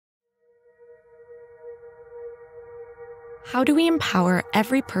How do we empower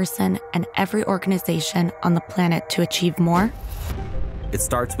every person and every organization on the planet to achieve more? It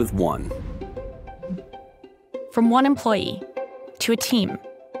starts with one. From one employee to a team,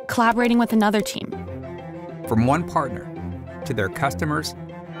 collaborating with another team. From one partner to their customers,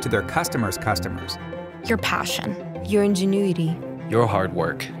 to their customers' customers. Your passion. Your ingenuity. Your hard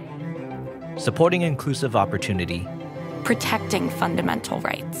work. Supporting inclusive opportunity. Protecting fundamental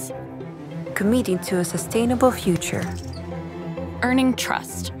rights. Committing to a sustainable future. Earning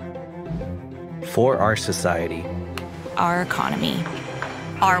trust. For our society. Our economy.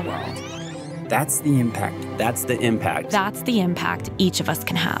 Our world. That's the impact. That's the impact. That's the impact each of us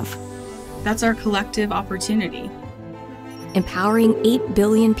can have. That's our collective opportunity. Empowering 8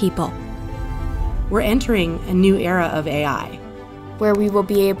 billion people. We're entering a new era of AI, where we will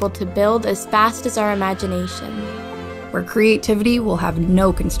be able to build as fast as our imagination, where creativity will have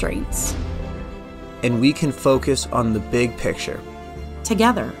no constraints. And we can focus on the big picture.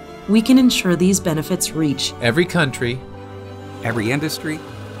 Together, we can ensure these benefits reach every country, every industry,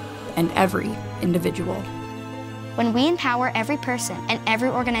 and every individual. When we empower every person and every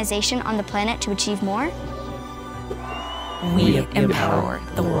organization on the planet to achieve more, we empower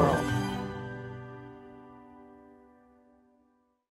the world.